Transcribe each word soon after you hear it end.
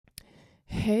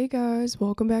Hey guys,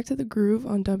 welcome back to The Groove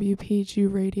on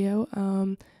WPG Radio.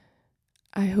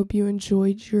 I hope you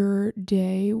enjoyed your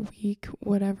day, week,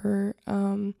 whatever.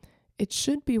 It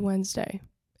should be Wednesday.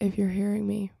 If you're hearing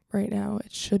me right now,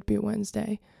 it should be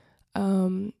Wednesday.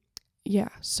 So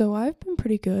I've been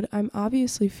pretty good. I'm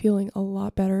obviously feeling a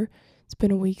lot better. It's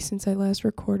been a week since I last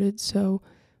recorded, so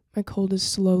my cold is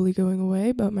slowly going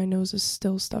away, but my nose is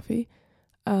still stuffy.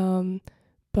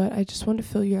 But I just wanted to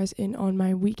fill you guys in on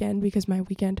my weekend because my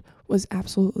weekend was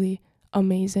absolutely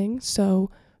amazing. So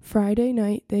Friday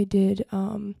night they did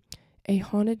a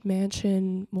haunted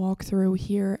mansion walkthrough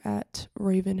here at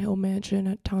Ravenhill Mansion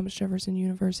at Thomas Jefferson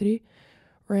University,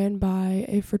 ran by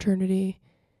a fraternity,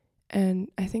 and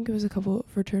I think it was a couple of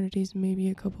fraternities, maybe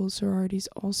a couple of sororities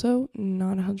also.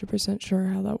 Not 100% sure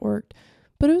how that worked,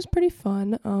 but it was pretty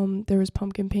fun. There was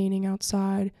pumpkin painting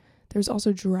outside. There's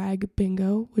also drag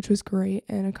bingo, which was great,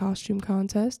 and a costume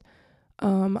contest.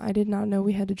 I did not know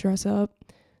we had to dress up,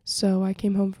 so I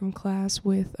came home from class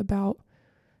with about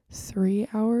 3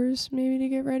 hours maybe to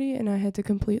get ready, and I had to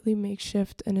completely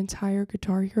makeshift an entire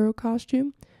Guitar Hero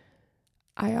costume.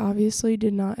 I obviously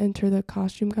did not enter the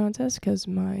costume contest because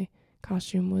my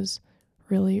costume was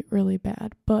really, really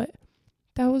bad, but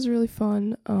that was really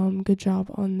fun. Good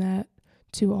job on that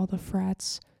to all the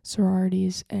frats,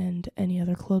 sororities, and any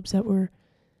other clubs that were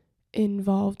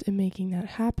involved in making that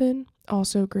happen.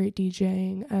 Also great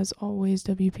DJing, as always,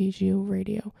 WPGO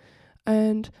Radio.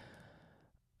 And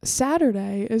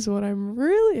Saturday is what I'm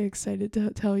really excited to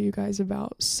tell you guys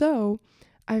about. So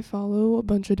I follow a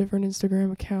bunch of different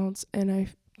Instagram accounts, and I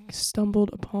stumbled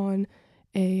upon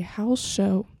a house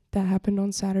show that happened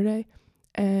on Saturday,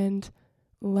 and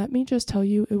let me just tell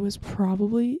you, it was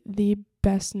probably the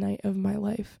best night of my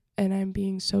life, and I'm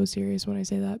being so serious when I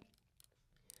say that.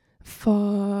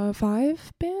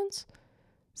 5 bands?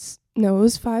 No, it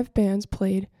was 5 bands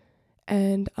played,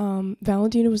 and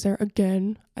Valentina was there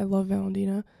again. I love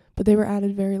Valentina, but they were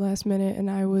added very last minute, and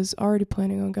I was already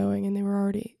planning on going, and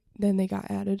then they got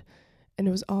added, and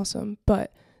it was awesome.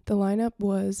 But the lineup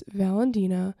was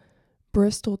Valentina,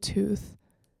 Bristol Tooth,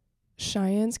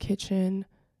 Cheyenne's Kitchen,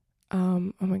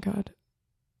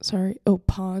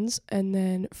 Pons, and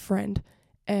then Friend.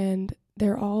 And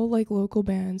they're all like local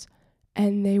bands,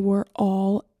 and they were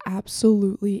all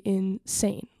absolutely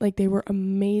insane. Like, they were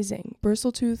amazing.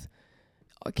 Bristol Tooth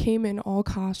came in all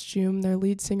costume. Their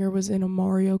lead singer was in a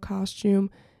Mario costume,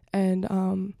 and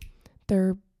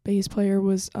their bass player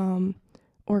was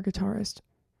or guitarist,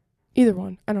 either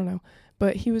one, I don't know,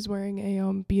 but he was wearing a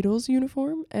Beatles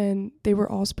uniform, and they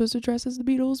were all supposed to dress as the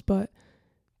Beatles, but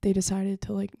they decided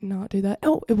to not do that.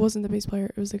 Oh, it wasn't the bass player,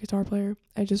 it was the guitar player.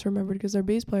 I just remembered because their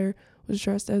bass player was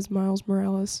dressed as Miles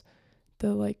Morales,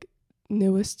 the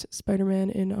newest Spider-Man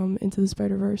in Into the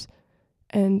Spider-Verse.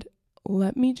 And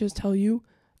let me just tell you,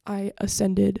 I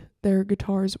ascended. Their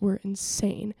guitars were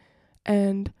insane.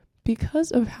 And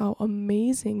because of how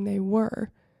amazing they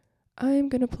were, I'm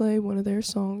going to play one of their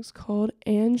songs called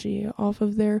Angie off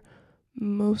of their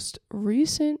most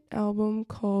recent album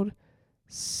called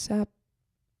Sapovnella.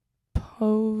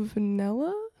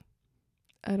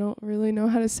 I don't really know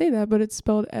how to say that, but it's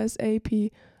spelled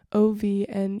Sapovnela.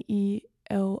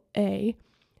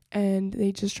 And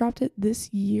they just dropped it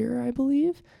this year, I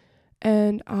believe.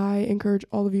 And I encourage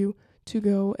all of you to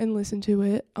go and listen to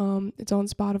it. It's on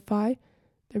Spotify.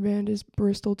 Their band is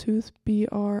Bristol Tooth,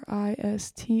 Bristol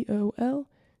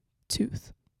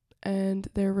Tooth, and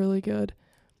they're really good.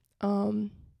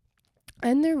 And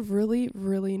they're really,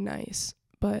 really nice.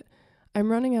 But I'm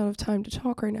running out of time to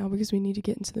talk right now because we need to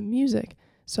get into the music.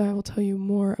 So I will tell you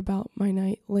more about my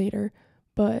night later.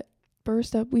 But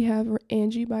first up, we have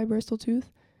Angie by Bristol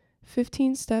Tooth,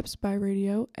 15 Steps by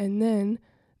Radio, and then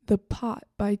The Pot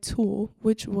by Tool,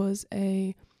 which was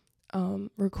a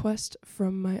request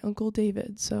from my Uncle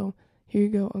David. So here you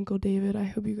go, Uncle David. I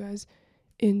hope you guys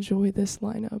enjoy this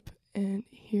lineup, and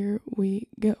here we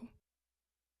go.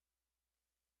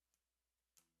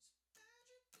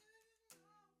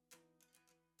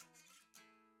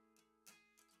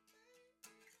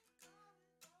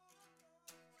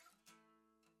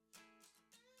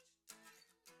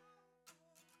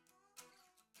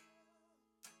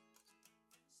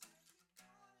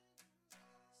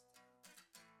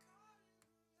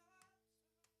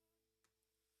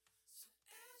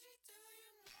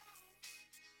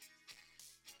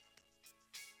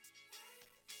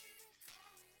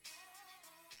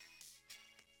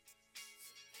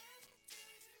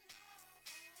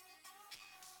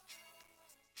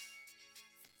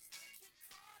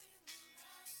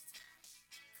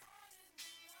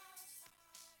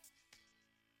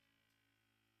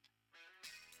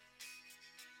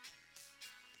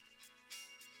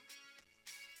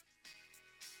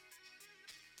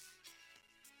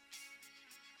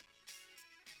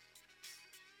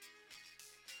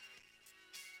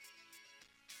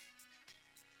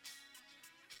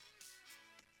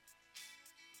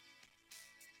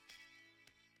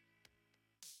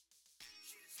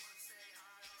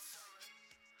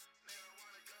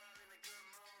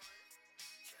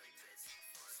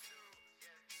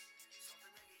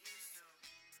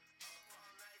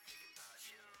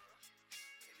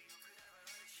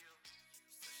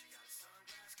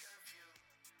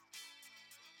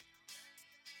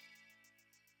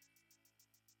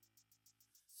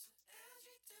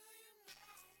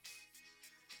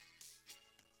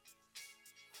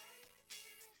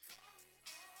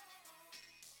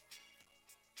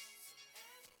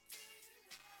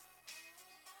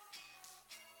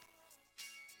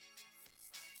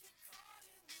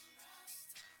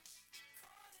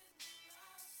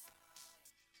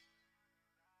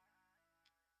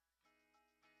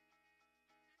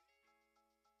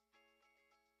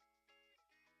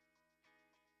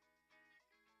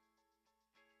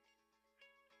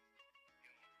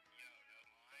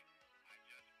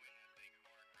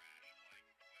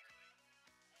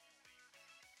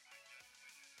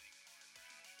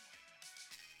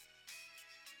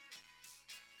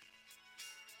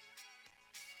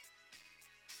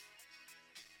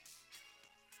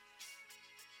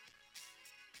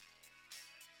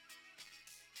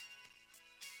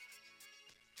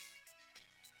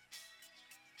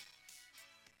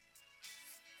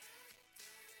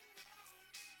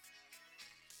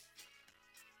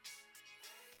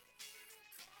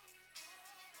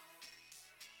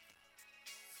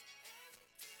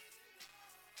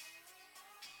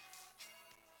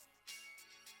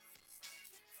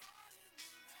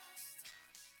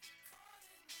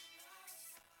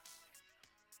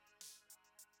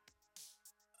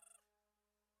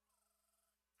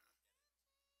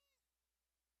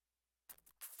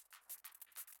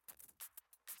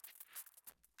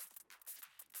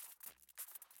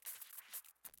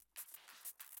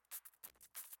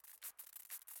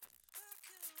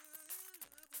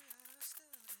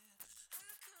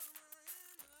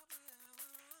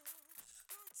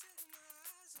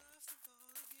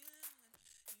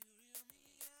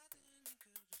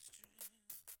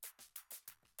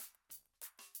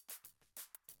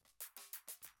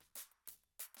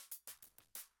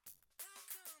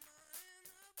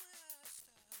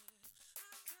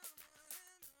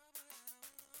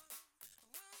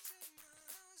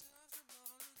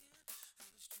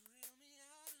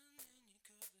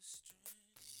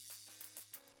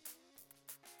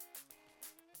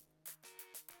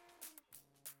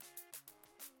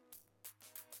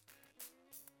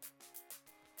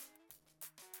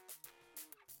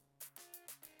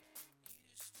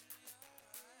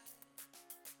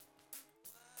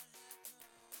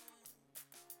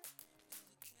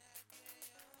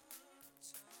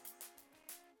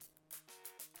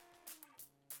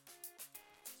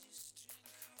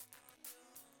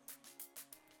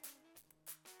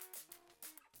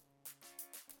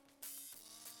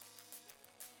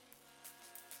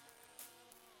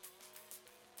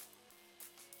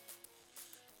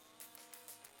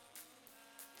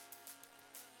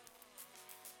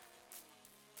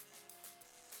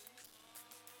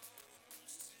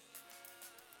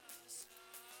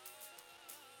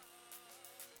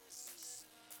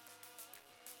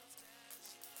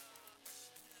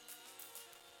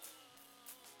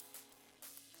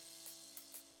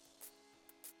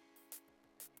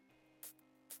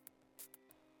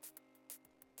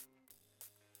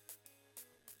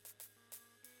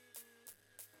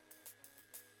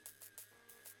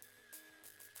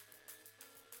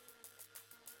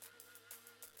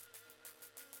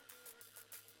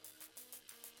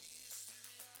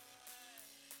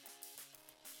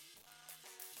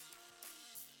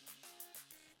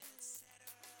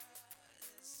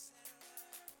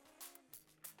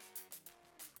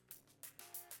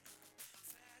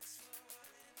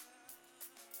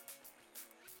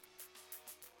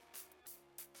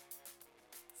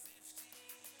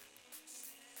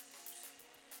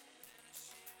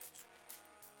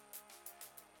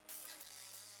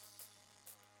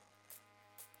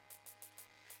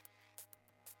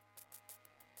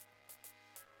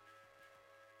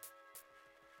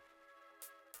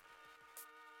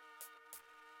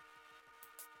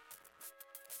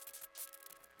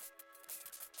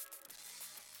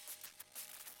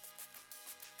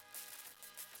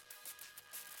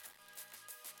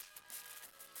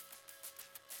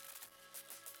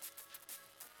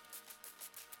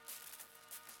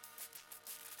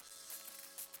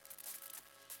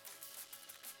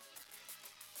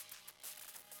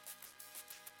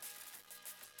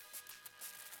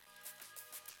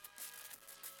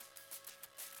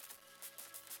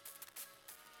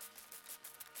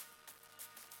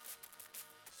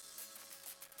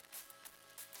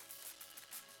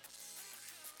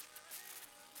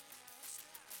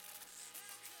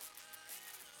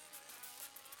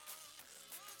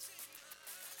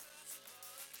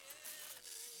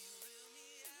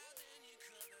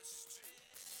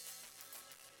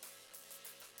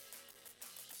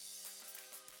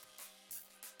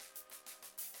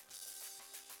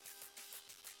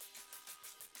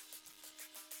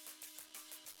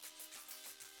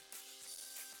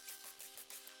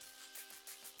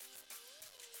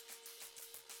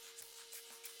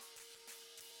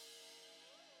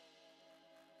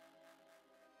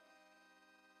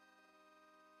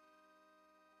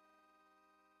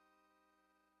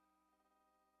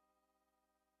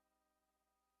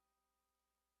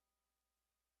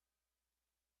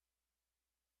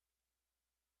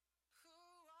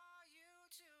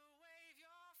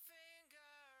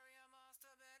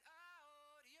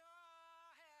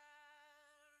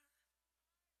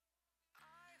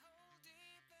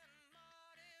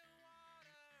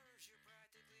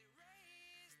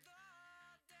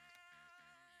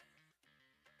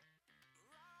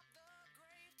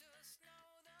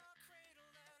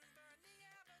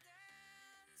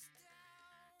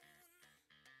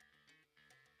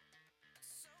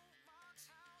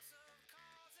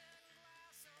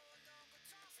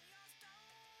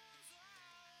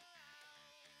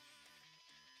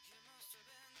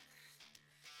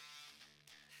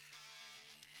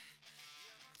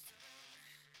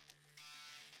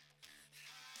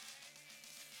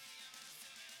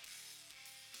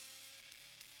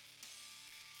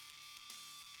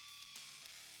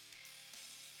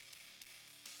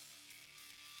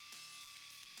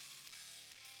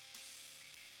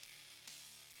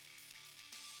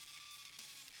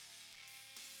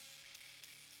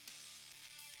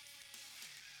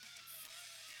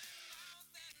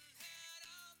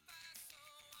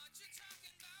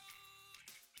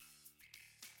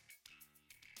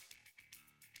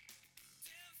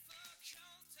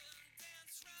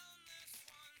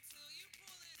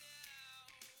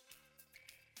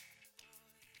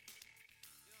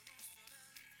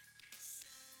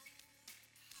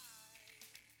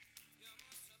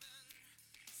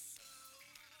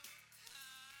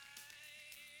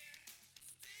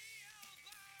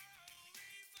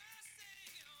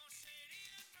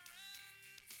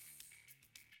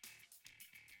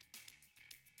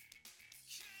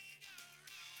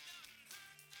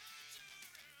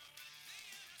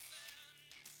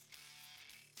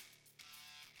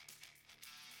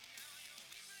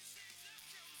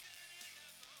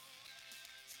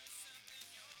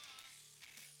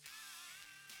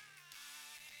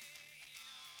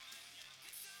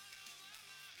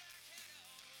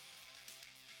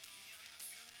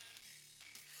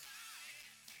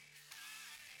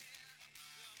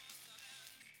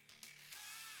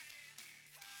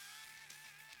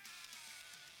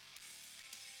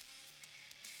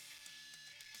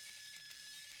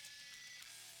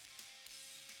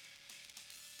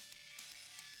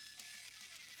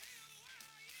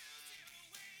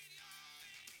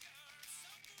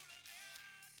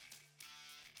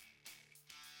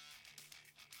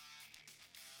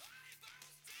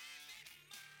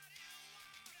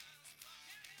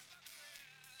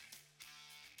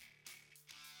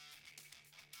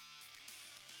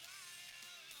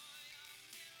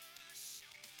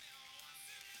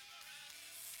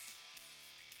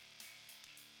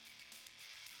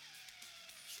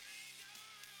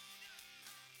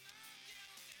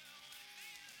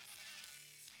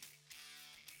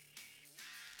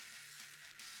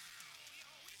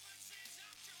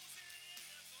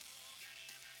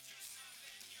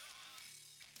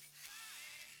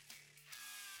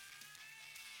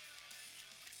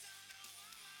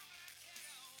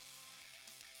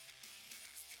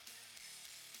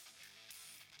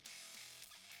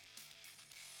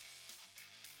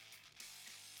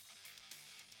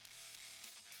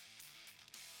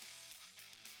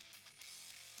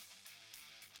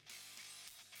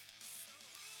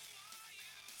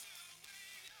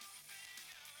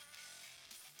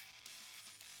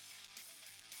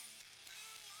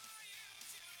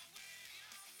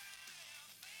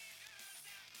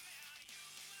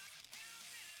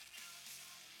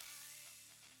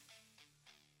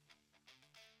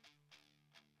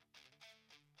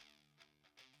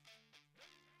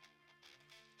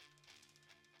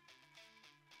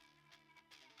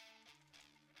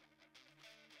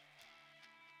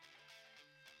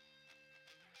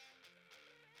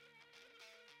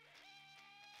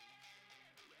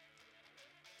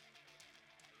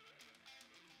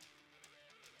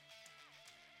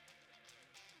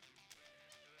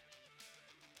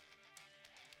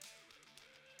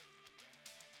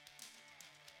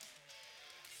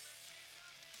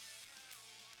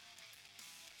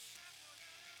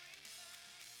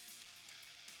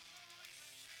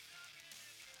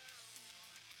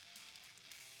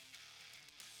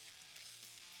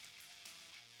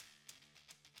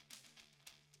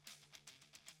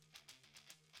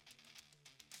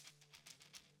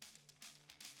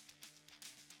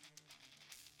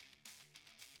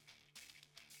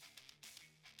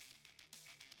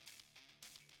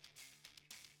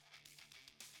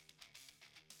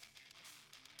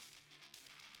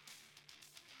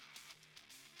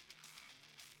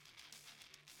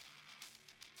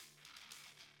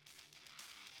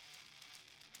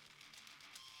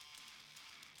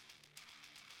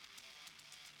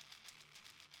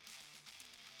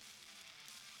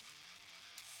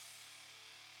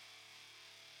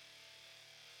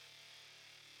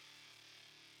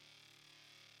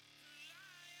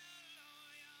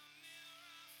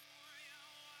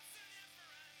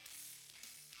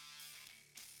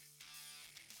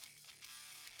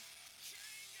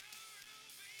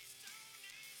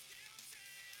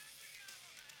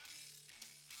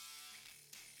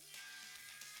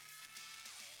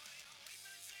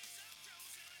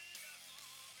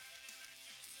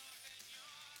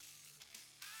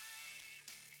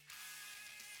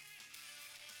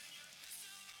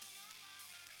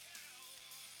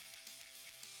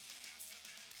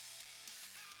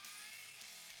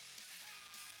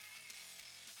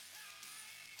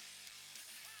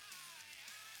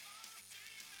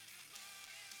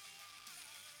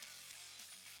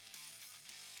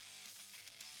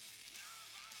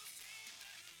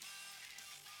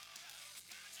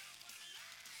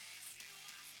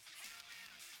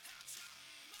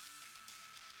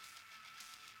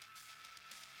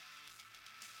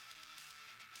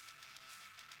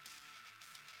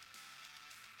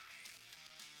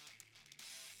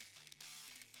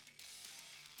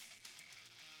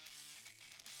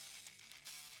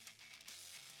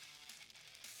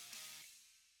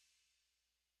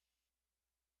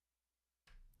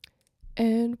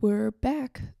 And we're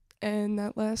back. And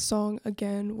that last song,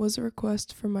 again, was a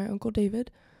request from my Uncle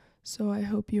David. So I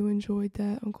hope you enjoyed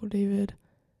that, Uncle David.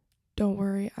 Don't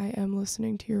worry, I am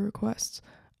listening to your requests.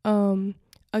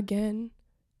 Again,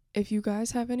 if you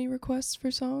guys have any requests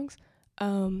for songs,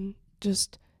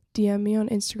 just DM me on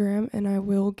Instagram and I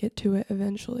will get to it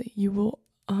eventually. You will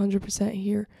 100%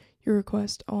 hear your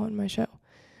request on my show.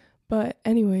 But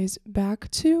anyways, back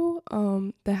to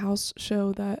the house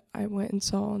show that I went and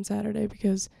saw on Saturday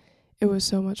because it was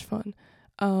so much fun.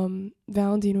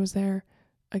 Valentine was there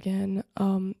again.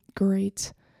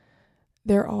 Great.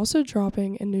 They're also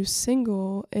dropping a new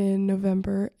single in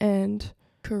November, and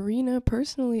Karina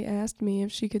personally asked me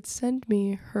if she could send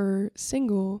me her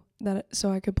single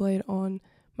so I could play it on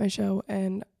my show,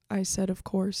 and I said of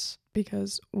course,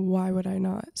 because why would I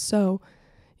not? So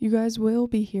you guys will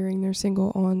be hearing their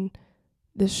single on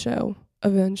this show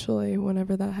eventually,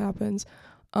 whenever that happens.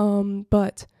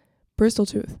 But Bristol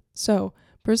Tooth. So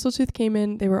Bristol Tooth came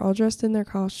in. They were all dressed in their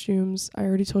costumes. I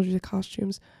already told you the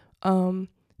costumes.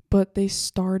 But they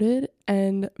started,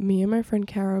 and me and my friend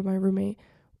Kara, my roommate,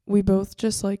 we both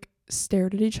just like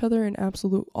stared at each other in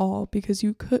absolute awe because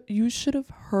you should have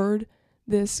heard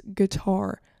this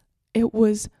guitar. It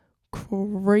was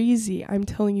crazy. I'm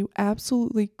telling you,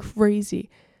 absolutely crazy.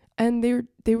 And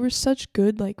they were such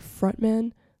good like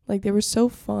frontmen. Like they were so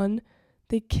fun.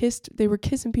 They were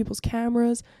kissing people's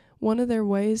cameras. One of their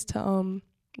ways to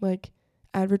like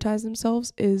advertise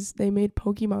themselves is they made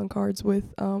Pokemon cards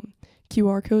with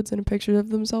QR codes and a picture of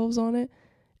themselves on it.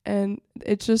 And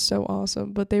it's just so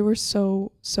awesome. But they were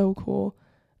so cool.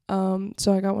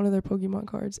 So I got one of their Pokemon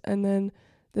cards. And then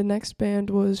the next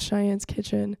band was Cheyenne's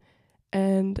Kitchen,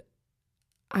 and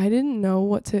I didn't know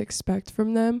what to expect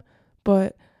from them,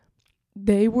 but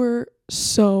they were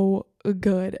so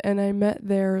good. And I met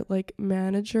their like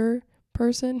manager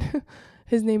person.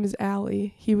 His name is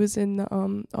Allie. He was in the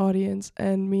audience,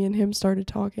 and me and him started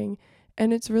talking.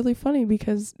 And it's really funny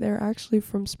because they're actually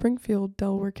from Springfield,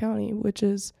 Delaware County, which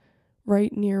is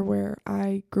right near where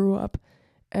I grew up.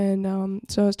 And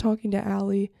so I was talking to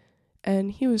Allie,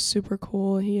 and he was super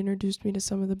cool. He introduced me to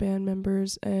some of the band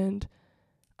members, and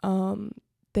I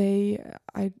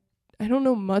don't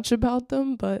know much about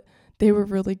them, but they were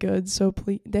really good. So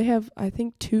they have, I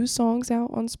think, 2 songs out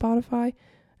on Spotify.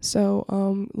 So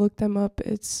look them up.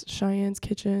 It's Cheyenne's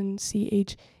Kitchen,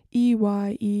 CHEYENNES,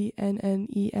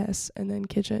 and then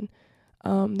Kitchen.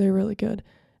 They're really good.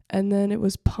 And then it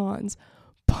was Pons.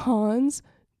 Pons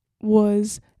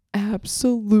was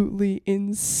absolutely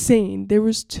insane. There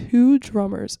was 2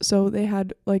 drummers. So they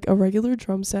had like a regular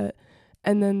drum set,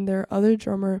 and then their other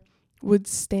drummer would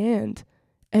stand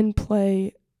and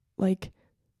play like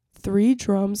 3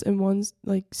 drums and 1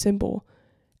 like cymbal.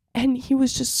 And he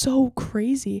was just so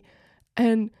crazy.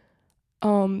 And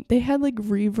they had like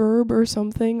reverb or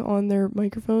something on their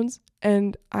microphones,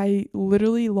 and I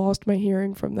literally lost my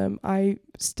hearing from them. I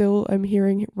still am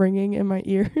hearing ringing in my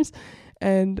ears,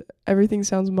 and everything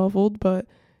sounds muffled, but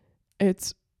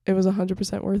it was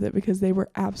 100% worth it because they were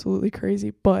absolutely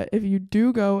crazy. But if you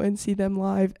do go and see them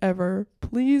live ever,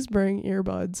 please bring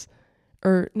earbuds,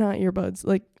 or not earbuds,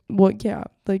 like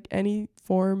like any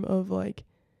form of like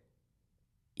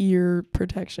ear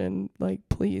protection, like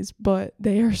please. But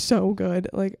they are so good.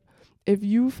 Like if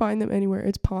you find them anywhere,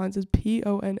 it's Pons, it's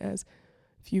Pons.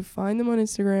 If you find them on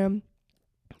Instagram,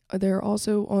 they're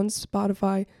also on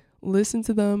Spotify. Listen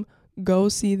to them, go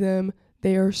see them.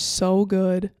 They are so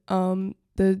good.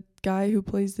 The guy who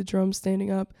plays the drums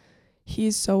standing up,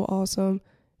 he's so awesome.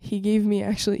 He gave me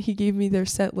their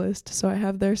set list, so I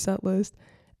have their set list.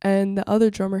 And the other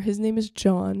drummer, his name is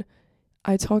John.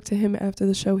 I talked to him after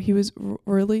the show. He was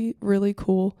really, really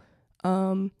cool.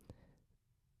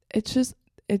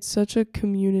 It's such a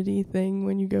community thing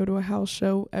when you go to a house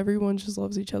show. Everyone just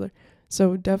loves each other.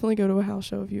 So definitely go to a house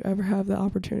show if you ever have the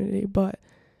opportunity.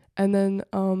 And then,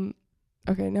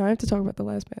 okay, now I have to talk about the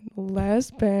last band. The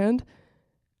last band,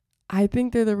 I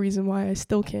think they're the reason why I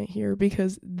still can't hear,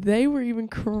 because they were even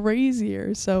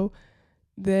crazier. So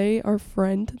they are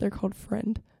Friend. They're called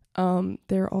Friend.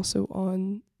 They're also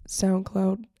on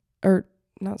SoundCloud, or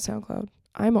not SoundCloud.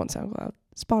 I'm on SoundCloud.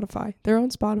 Spotify. They're on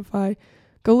Spotify.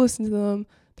 Go listen to them.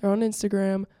 They're on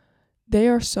Instagram. They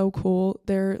are so cool.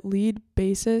 Their lead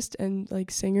bassist and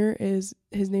like singer his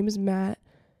name is Matt.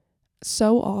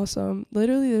 So awesome.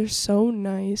 Literally, they're so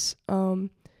nice.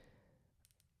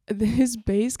 His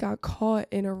bass got caught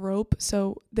in a rope,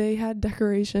 so they had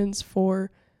decorations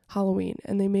for Halloween,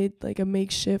 and they made like a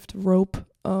makeshift rope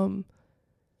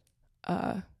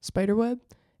spider web,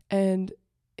 and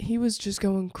he was just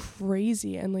going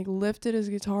crazy and like lifted his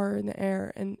guitar in the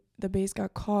air, and the bass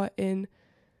got caught in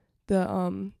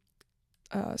the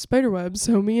spider web.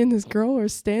 So me and this girl are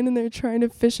standing there trying to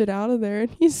fish it out of there,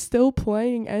 and he's still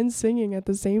playing and singing at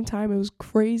the same time. It was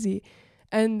crazy.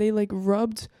 And they like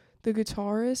the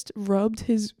guitarist rubbed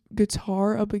his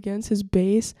guitar up against his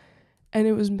bass, and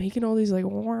it was making all these like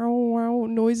wow wow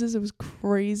noises. It was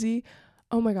crazy.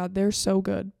 Oh my god, they're so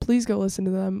good. Please go listen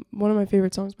to them. One of my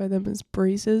favorite songs by them is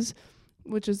Braces,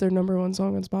 which is their number one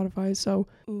song on Spotify. So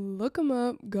look them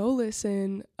up, go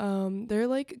listen. They're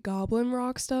like goblin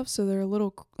rock stuff, so they're a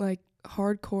little like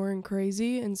hardcore and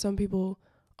crazy, and some people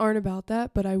aren't about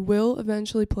that, but I will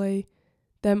eventually play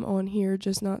them on here,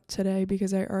 just not today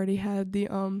because I already had the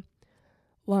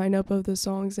lineup of the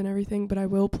songs and everything, but I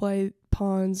will play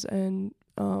Pawns and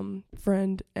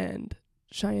Friend and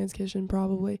Cheyenne's Kitchen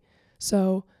probably.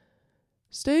 So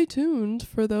stay tuned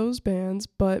for those bands,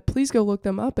 but please go look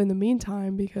them up in the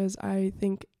meantime because I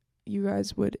think you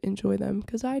guys would enjoy them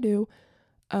because I do.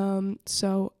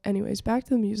 So anyways, back to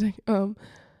the music.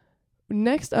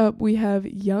 Next up we have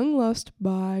Young Lust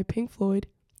by Pink Floyd,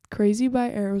 Crazy by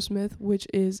Aerosmith, which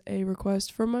is a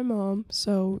request from my mom,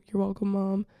 so you're welcome,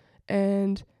 Mom,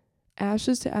 and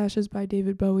Ashes to Ashes by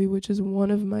David Bowie, which is one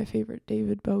of my favorite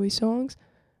David Bowie songs.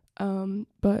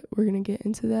 But we're gonna get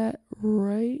into that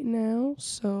right now,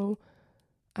 so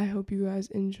I hope you guys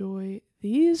enjoy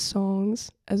these songs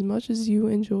as much as you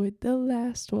enjoyed the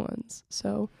last ones.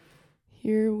 So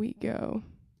here we go.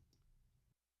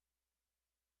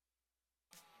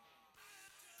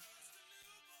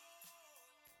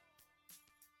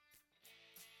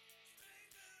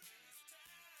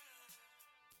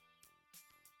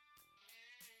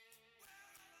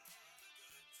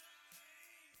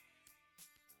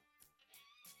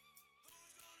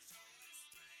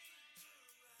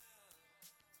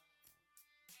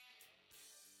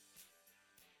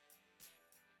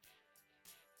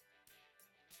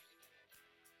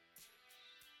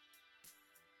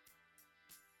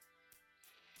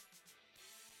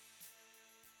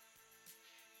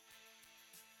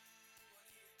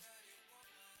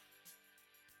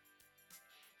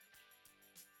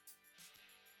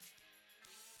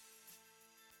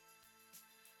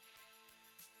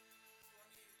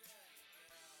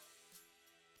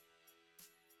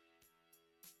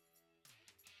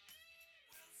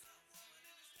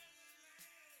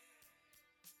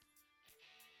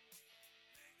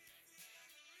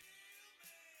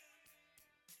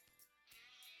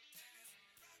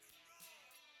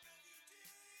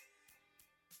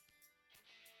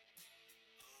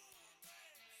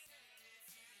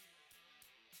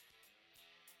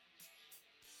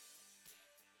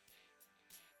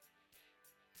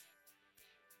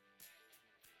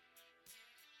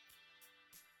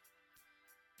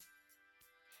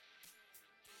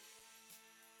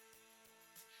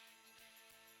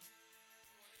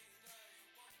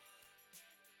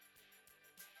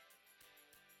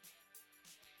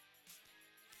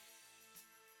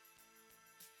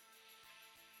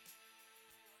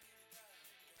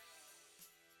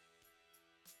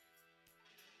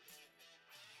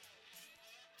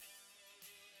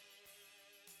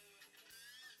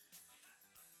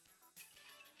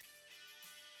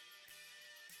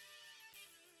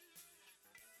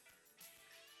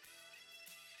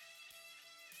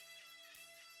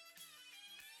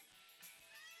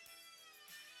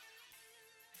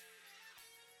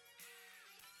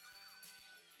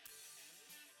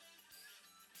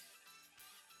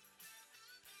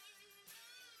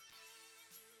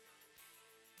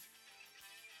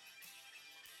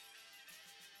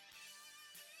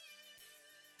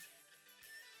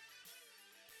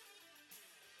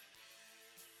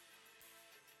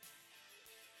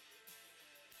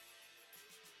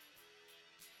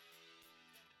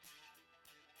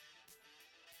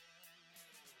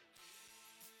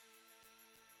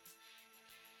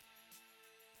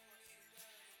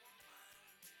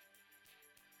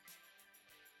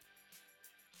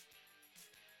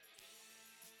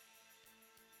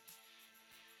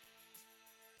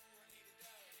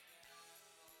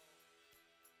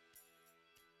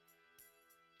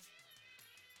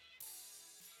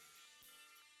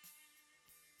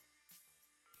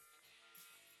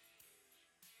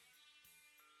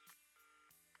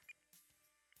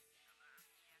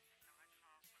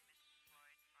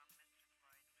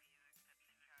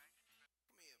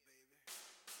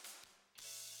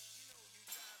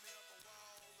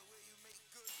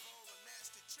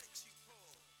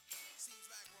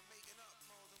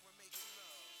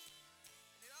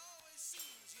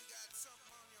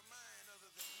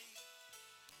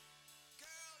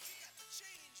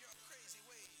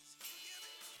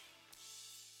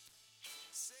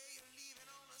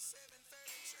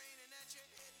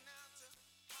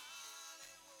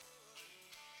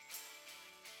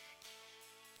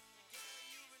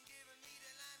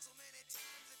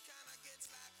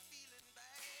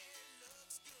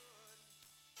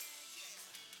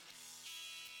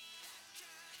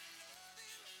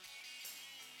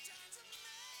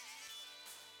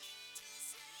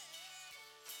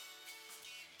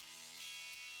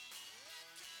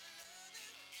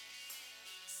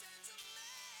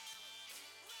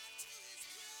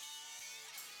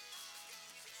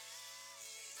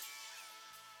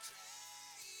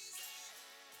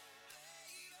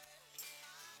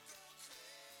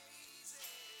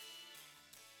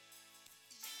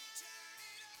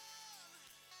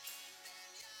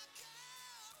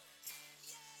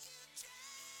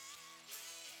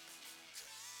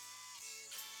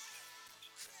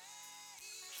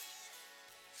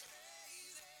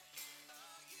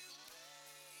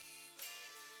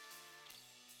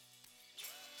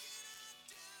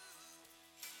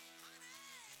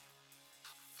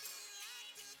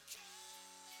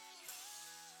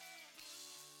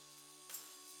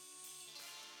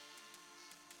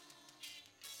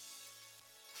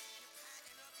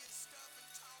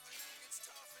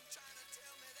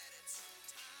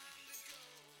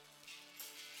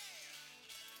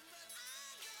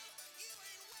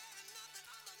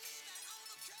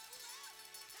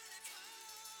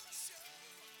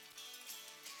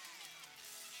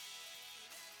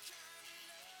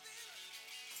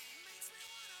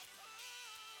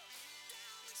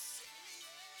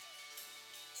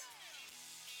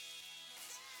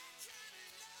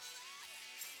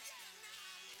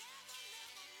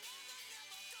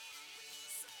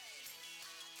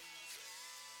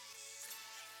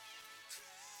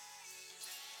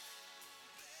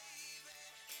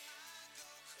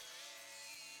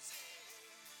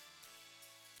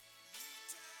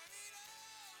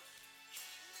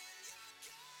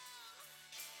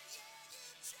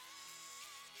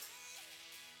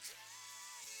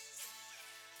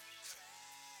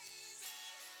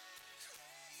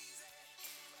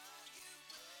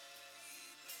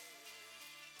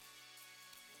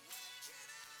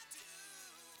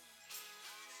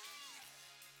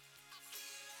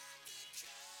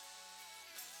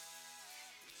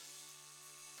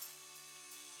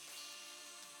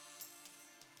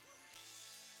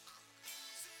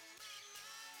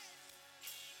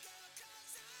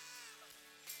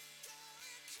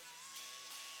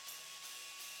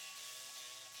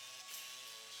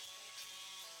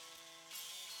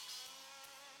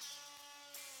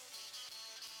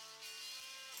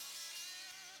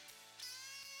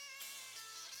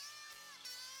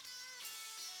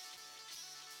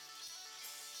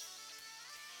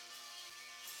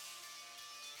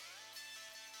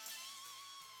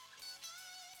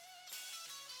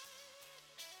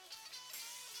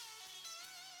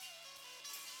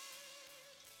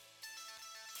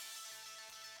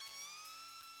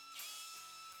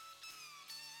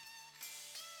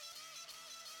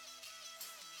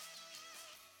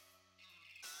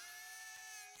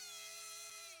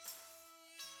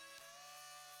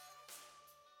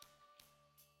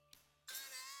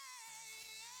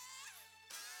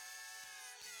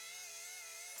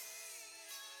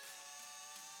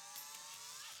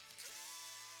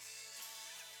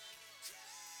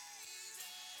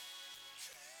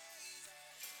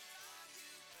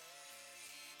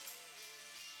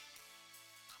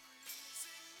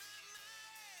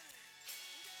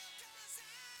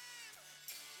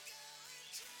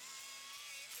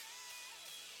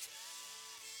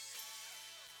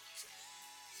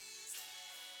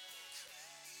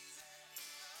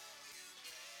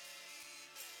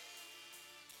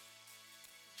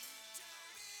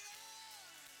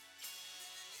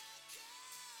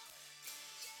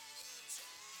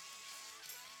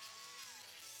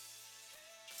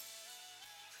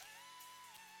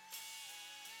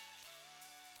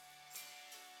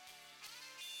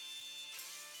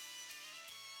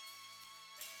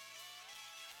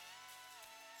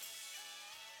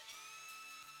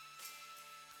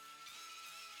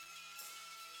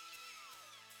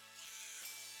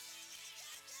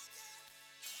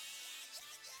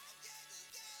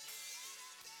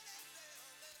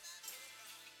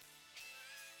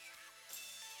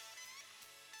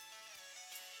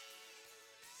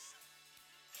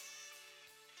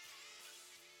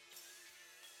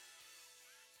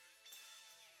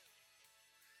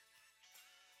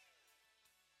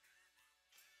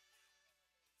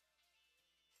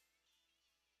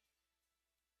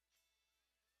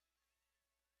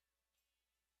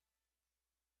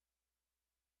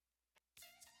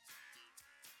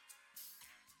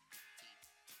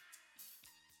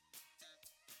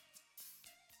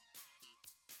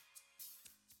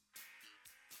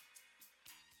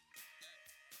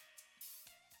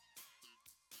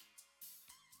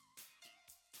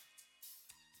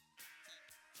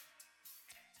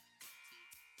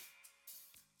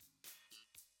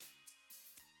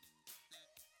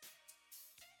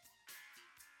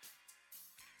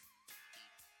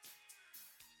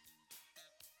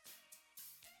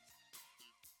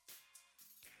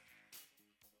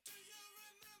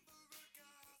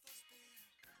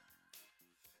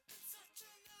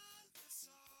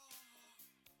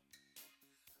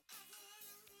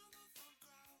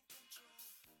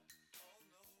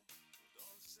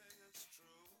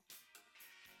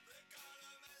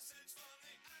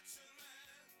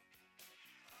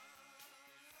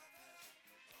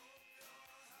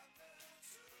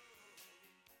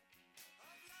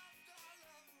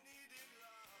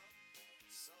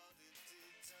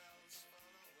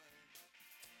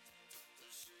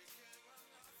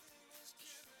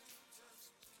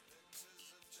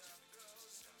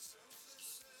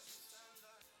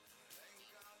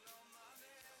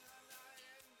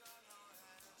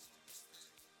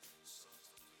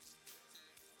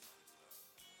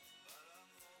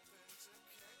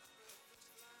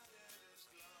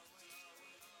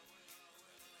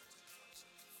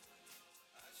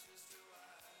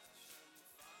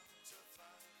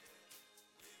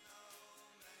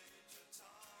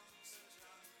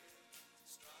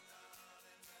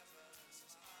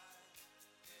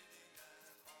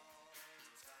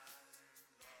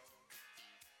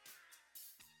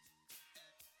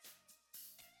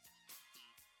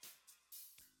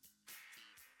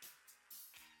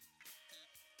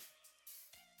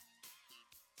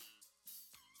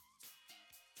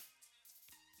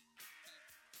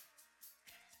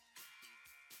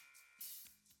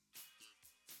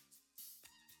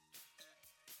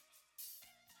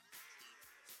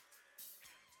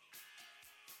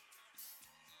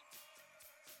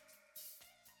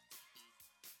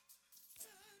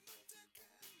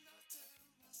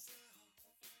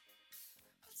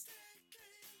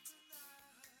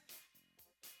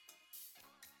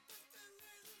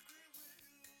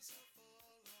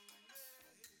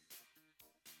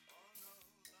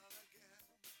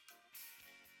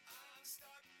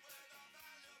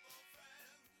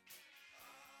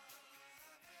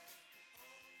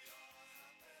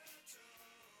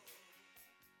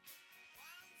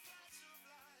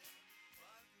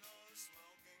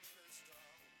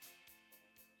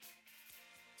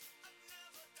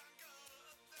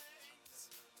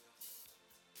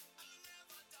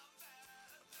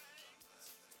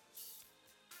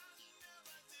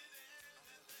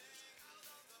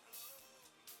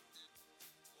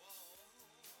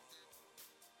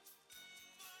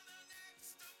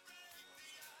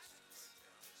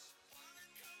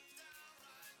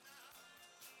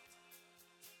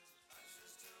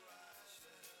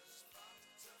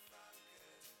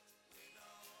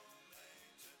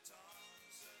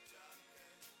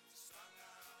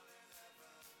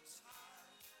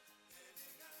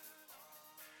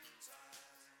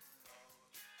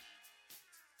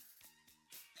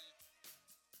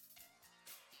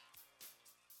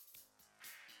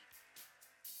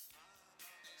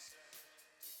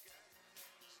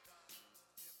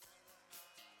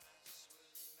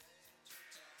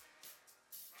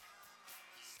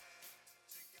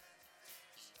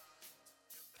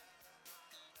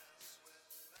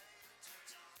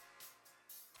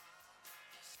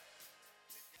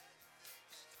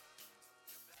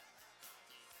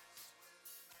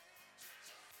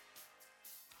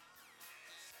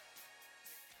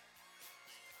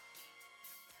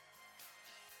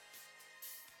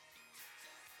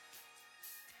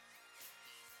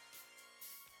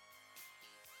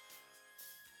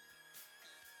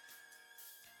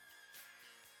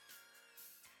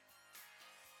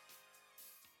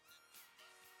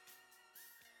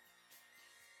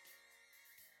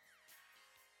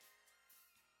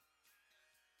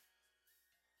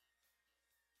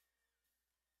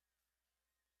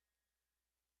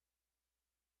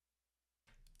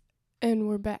 And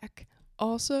we're back.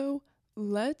 Also,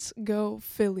 let's go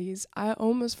Phillies. I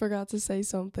almost forgot to say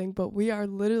something, but we are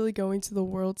literally going to the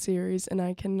World Series, and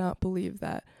I cannot believe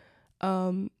that.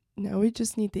 Now we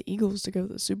just need the Eagles to go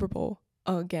to the Super Bowl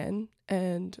again,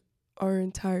 and our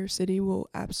entire city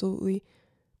will absolutely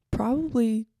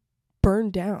probably burn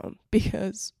down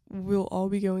because we'll all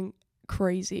be going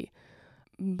crazy.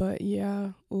 But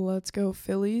yeah, let's go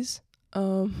Phillies.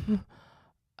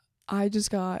 I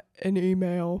just got an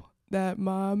email that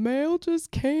my mail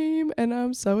just came, and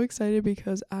I'm so excited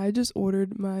because I just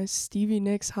ordered my Stevie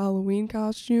Nicks Halloween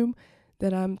costume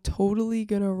that I'm totally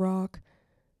gonna rock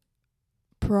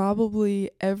probably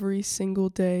every single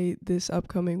day this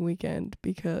upcoming weekend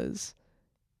because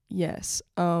yes,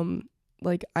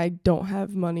 like I don't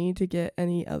have money to get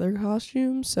any other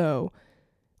costume, so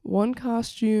one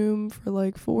costume for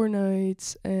like 4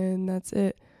 nights and that's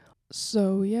it.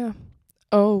 So yeah.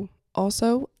 Oh,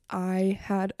 also, I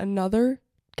had another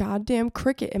goddamn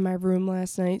cricket in my room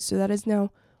last night, so that is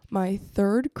now my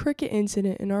third cricket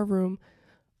incident in our room.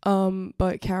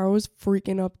 But Carol was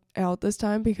freaking out this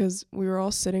time because we were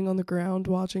all sitting on the ground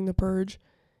watching The Purge,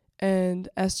 and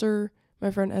Esther,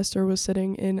 my friend Esther, was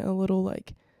sitting in a little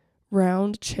like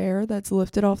round chair that's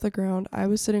lifted off the ground. I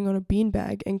was sitting on a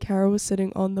beanbag, and Carol was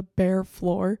sitting on the bare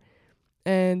floor,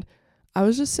 and I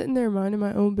was just sitting there minding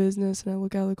my own business, and I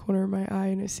look out of the corner of my eye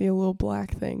and I see a little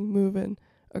black thing moving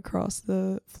across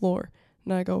the floor.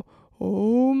 And I go,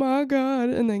 oh my God.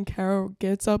 And then Carol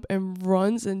gets up and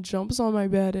runs and jumps on my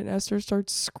bed, and Esther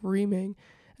starts screaming.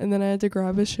 And then I had to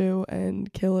grab a shoe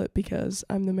and kill it because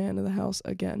I'm the man of the house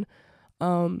again.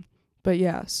 But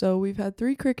yeah, so we've had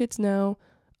 3 crickets now.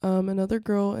 Another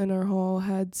girl in our hall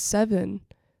had 7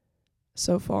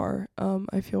 so far.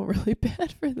 I feel really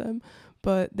bad for them,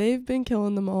 but they've been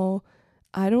killing them all.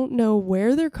 I don't know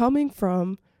where they're coming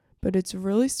from, but it's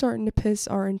really starting to piss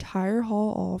our entire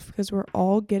hall off because we're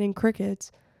all getting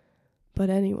crickets. But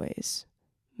anyways,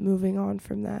 moving on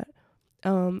from that.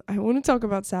 I want to talk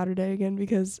about Saturday again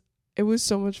because it was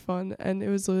so much fun and it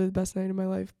was literally the best night of my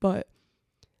life. But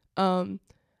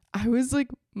I was like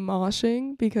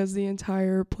moshing because the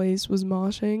entire place was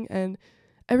moshing and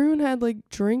everyone had like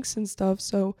drinks and stuff,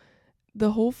 so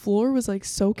the whole floor was like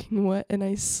soaking wet, and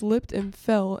I slipped and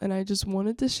fell, and I just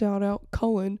wanted to shout out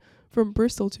Cullen from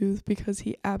Bristol Tooth because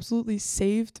he absolutely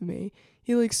saved me.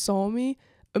 He like saw me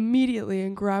immediately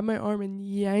and grabbed my arm and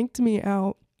yanked me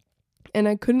out, and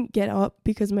I couldn't get up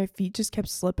because my feet just kept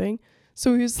slipping.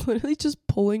 So he was literally just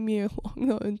pulling me along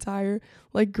the entire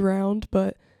like ground,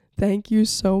 but thank you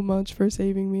so much for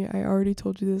saving me. I already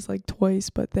told you this like twice,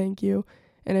 but thank you.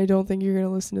 And I don't think you're going to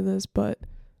listen to this, but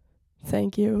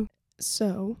thank you.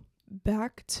 So,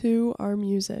 back to our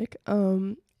music.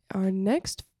 Our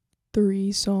next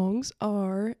 3 songs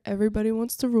are Everybody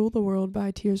Wants to Rule the World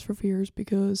by Tears for Fears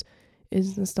because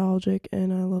it's nostalgic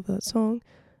and I love that song.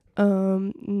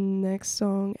 Next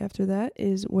song after that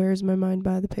is Where's My Mind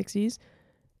by the Pixies,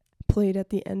 played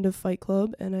at the end of Fight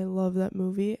Club, and I love that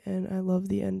movie and I love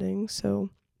the ending,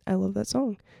 so I love that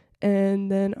song.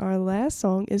 And then our last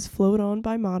song is Float On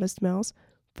by Modest Mouse.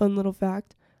 Fun little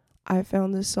fact, I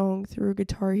found this song through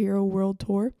Guitar Hero World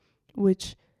Tour,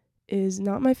 which is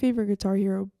not my favorite Guitar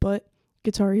Hero, but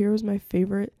Guitar Hero is my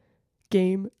favorite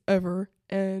game ever,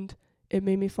 and it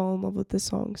made me fall in love with this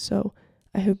song. So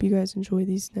I hope you guys enjoy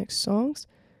these next songs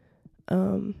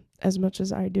as much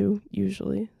as I do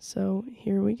usually. So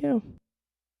here we go.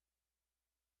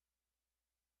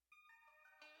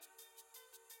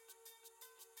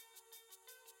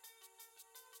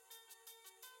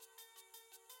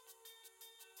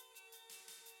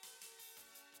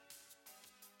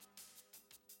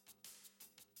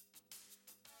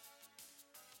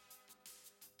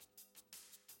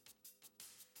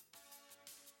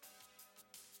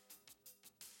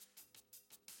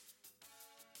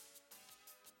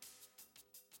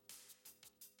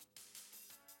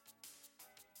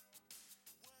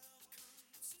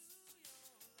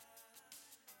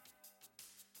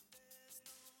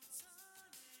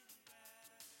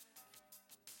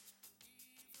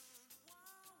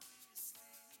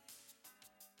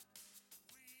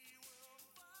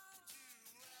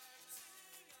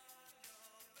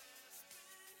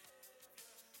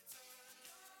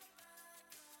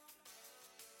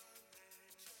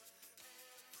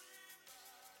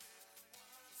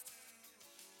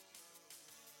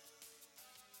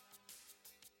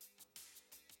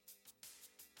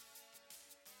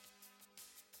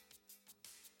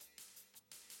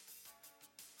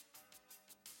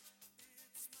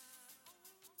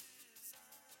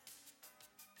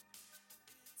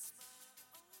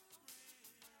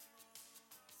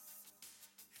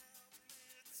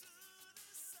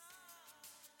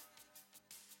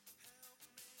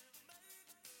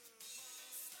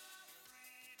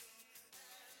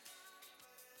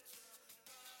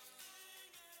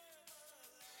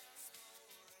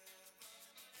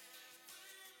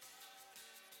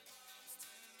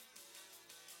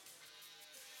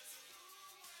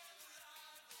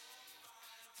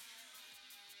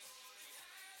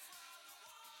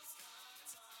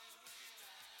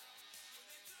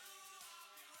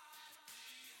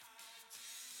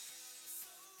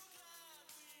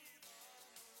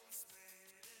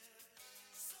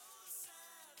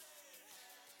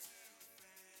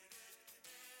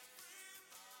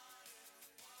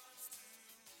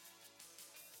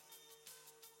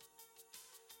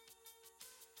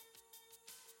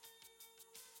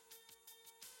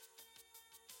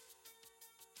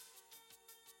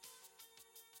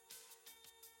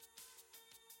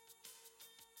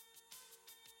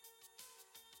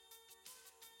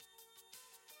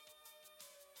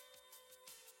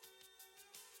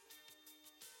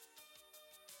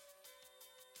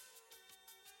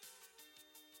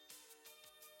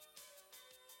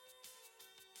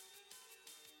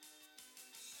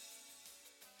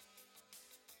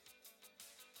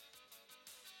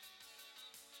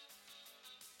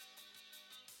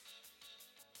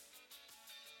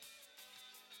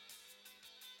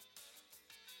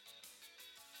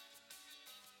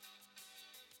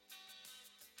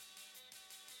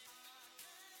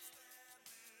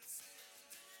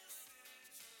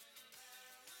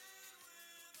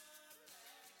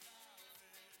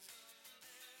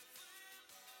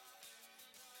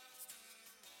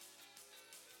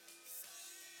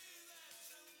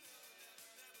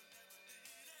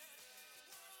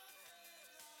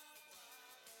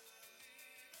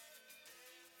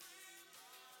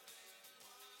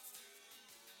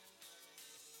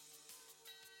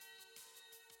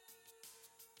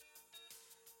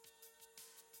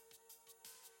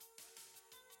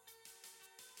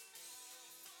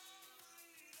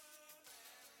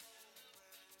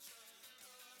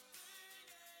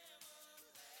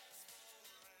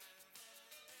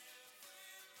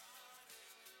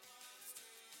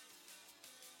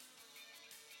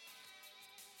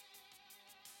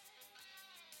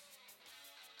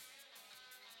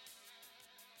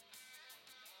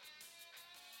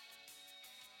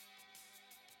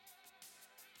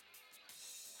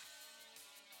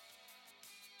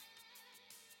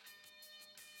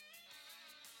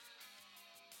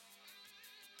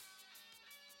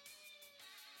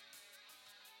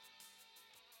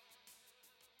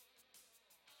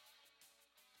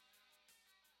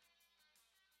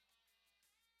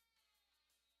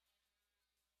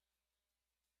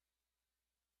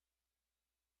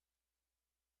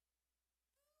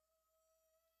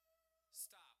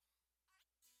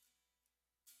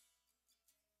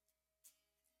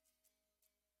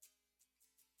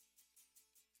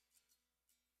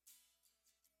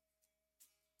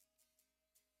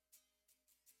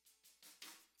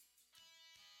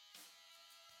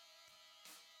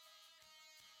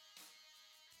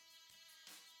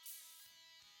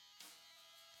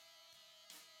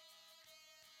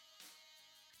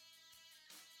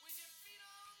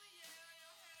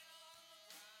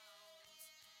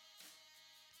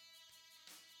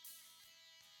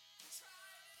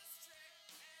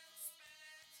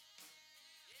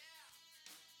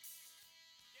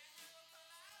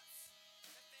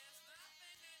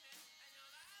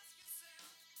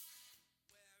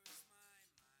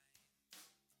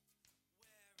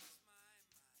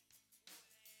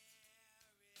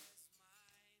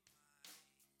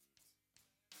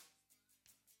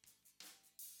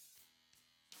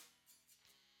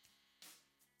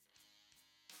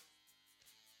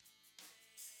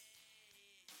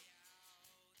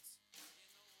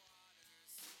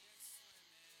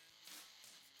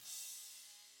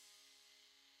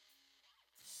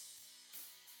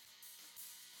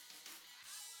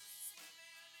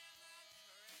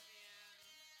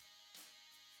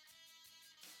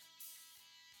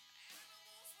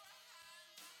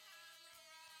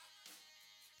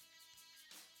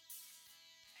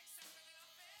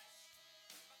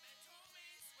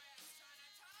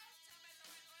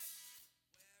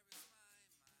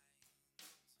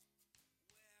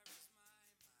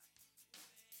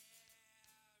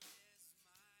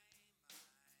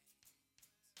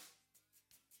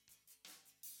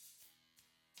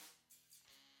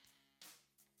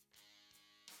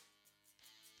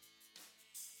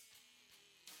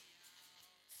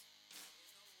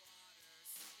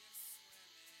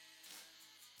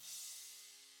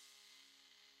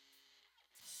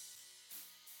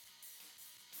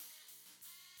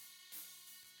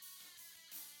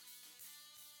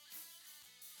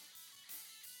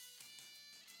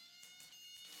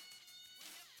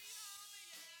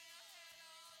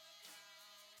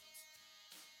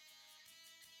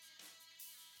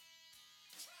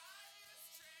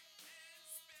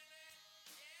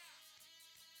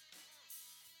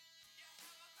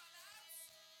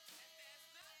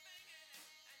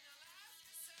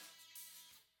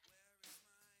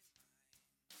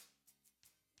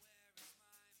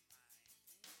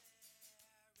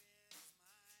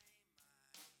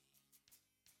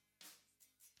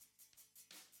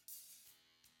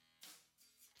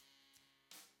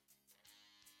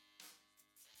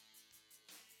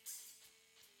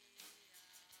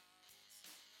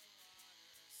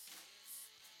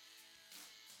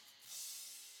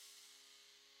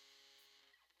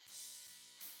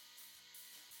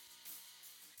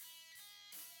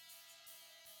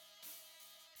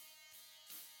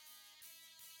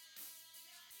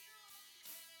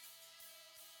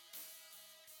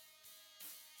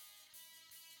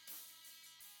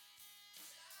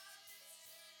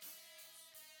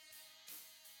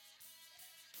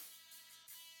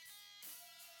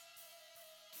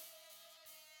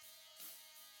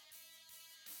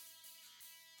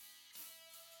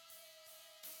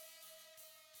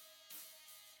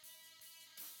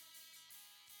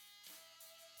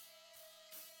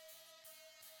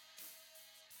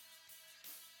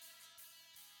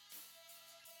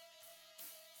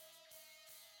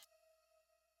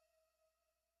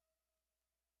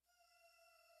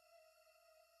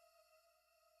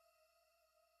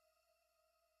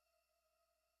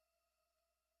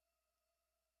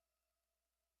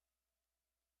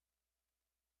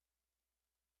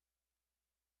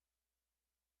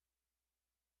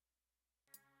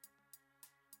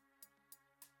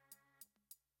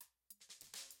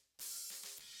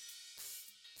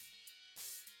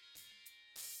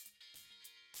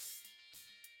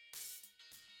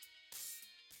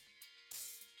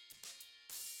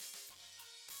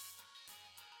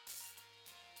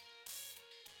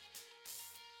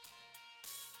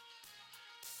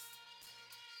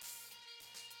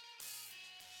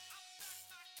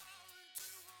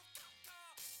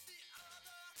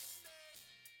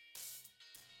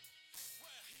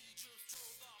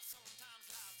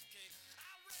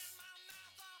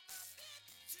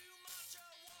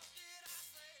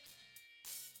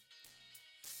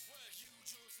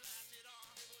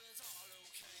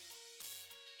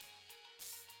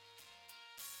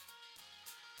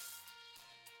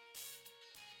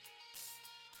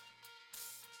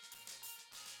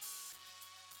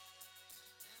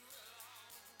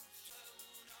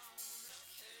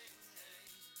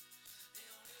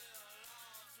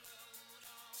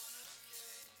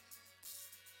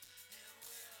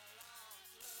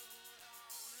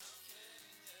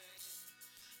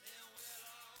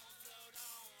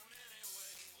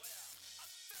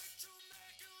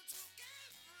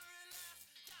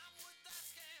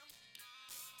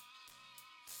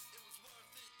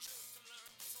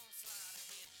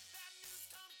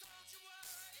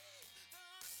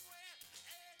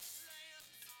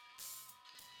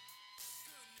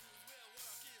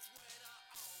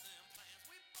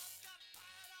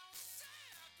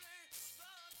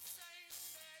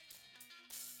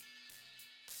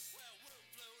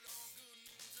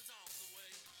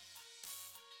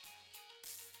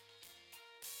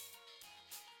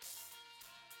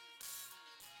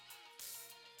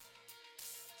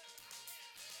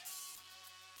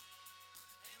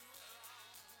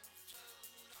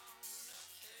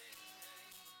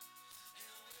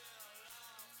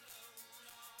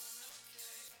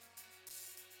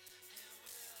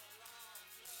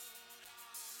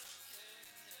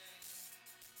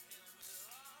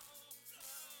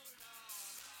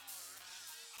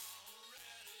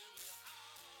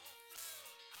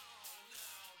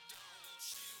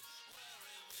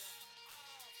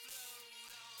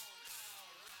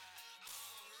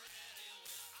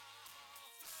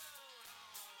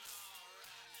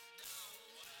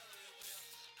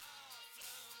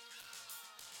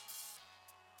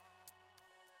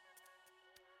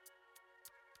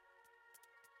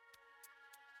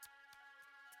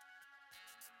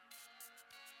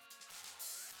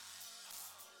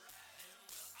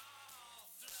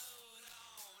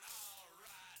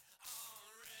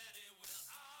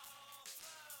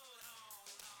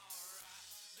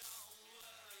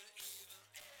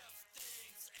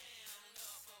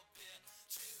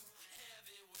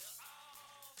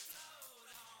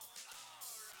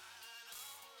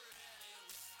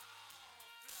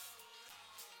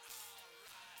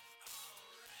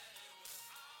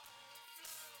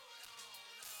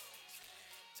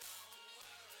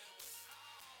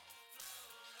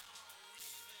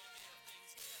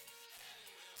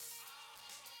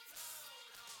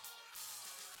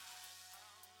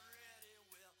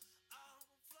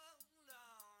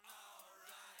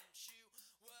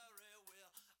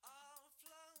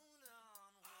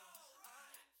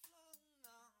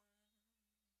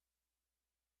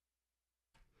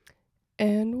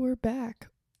 And we're back.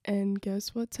 And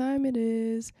guess what time it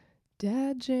is?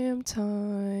 Dad Jam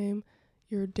time.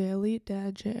 Your daily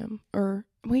Dad Jam. Or,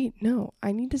 wait, no.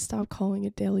 I need to stop calling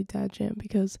it Daily Dad Jam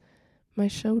because my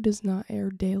show does not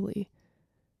air daily.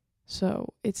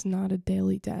 So, it's not a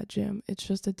daily Dad Jam. It's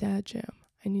just a Dad Jam.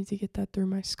 I need to get that through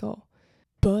my skull.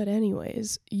 But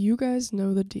anyways, you guys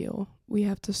know the deal. We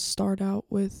have to start out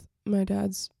with my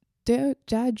dad's dad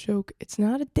joke. It's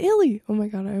not a daily. Oh my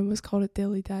god, I almost called it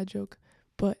daily dad joke.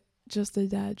 But just a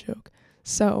dad joke.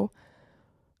 So,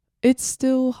 it's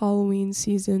still Halloween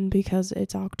season because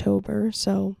it's October.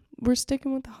 So, we're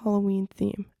sticking with the Halloween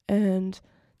theme. And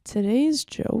today's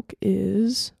joke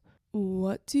is,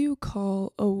 what do you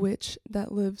call a witch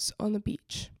that lives on the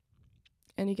beach?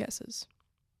 Any guesses?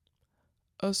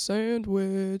 A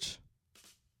sandwich.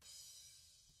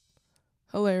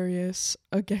 Hilarious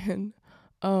again.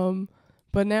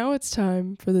 But now it's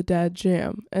time for the Dad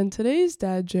Jam. And today's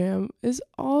Dad Jam is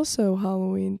also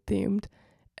Halloween themed.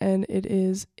 And it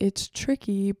is It's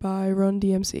Tricky by Run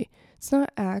DMC. It's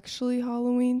not actually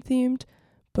Halloween themed,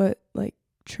 but like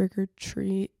trick or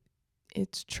treat,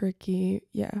 it's tricky.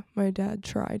 Yeah, my dad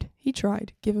tried. He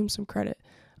tried. Give him some credit.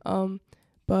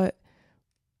 But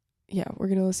yeah, we're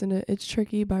going to listen to It's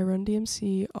Tricky by Run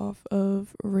DMC off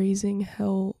of Raising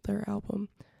Hell, their album.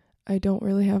 I don't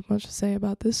really have much to say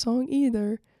about this song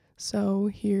either, so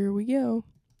here we go.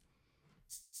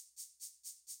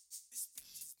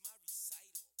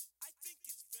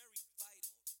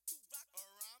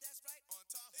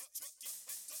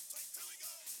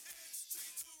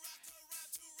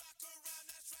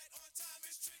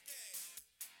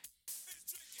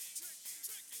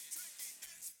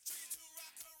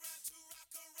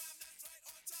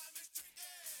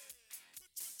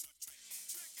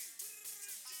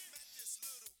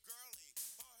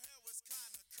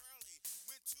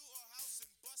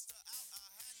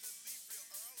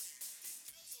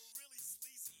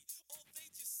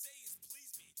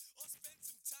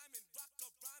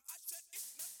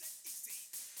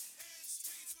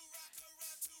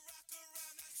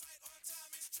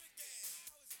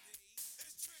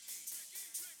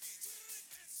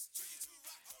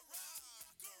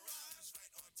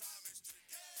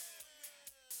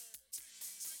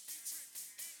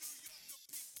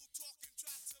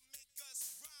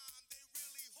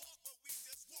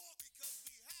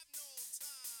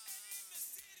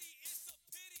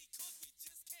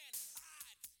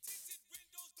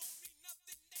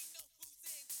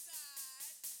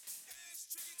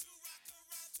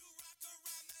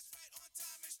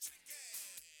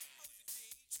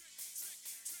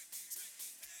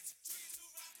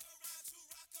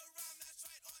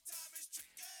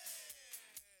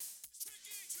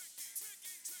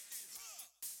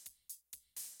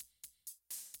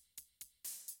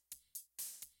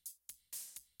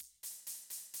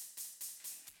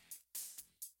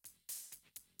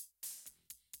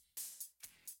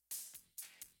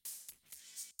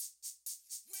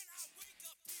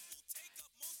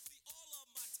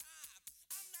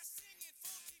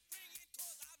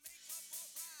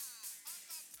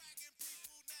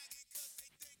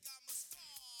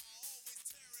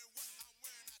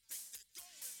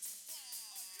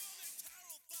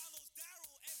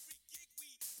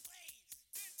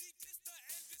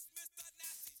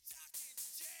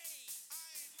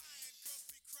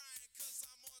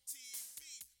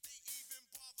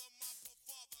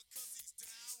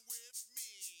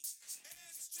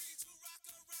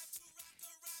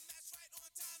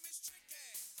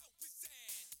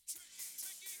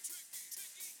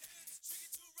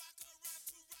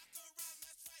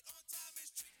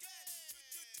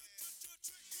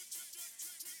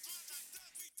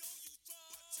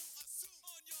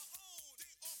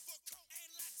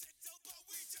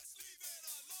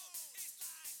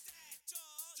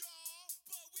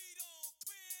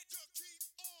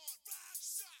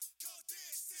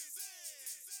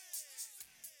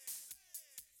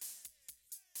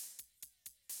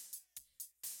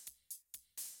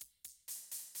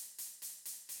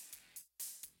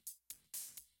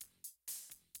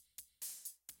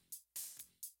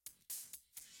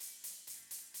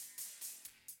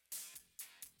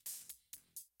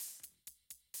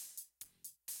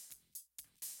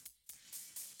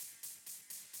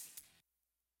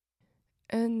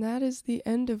 And that is the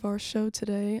end of our show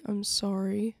today. I'm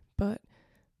sorry, but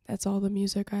that's all the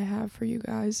music I have for you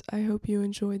guys. I hope you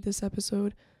enjoyed this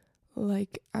episode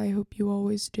like I hope you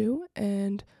always do.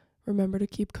 And remember to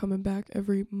keep coming back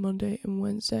every Monday and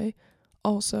Wednesday.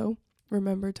 Also,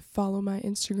 remember to follow my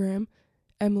Instagram,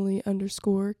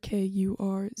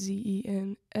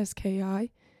 Emily_Kurzenski,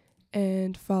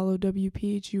 and follow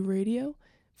WPHU Radio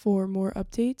for more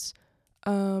updates.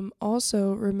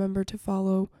 Also, remember to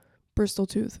follow Bristol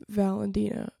Tooth,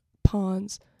 Valentina,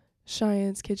 Pawns,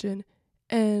 Cheyenne's Kitchen,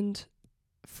 and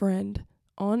Friend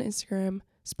on Instagram,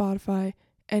 Spotify,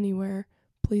 anywhere.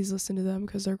 Please listen to them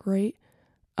because they're great.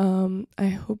 I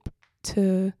hope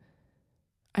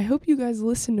you guys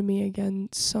listen to me again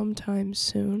sometime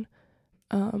soon.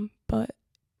 But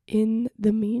in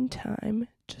the meantime,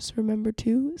 just remember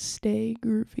to stay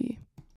groovy.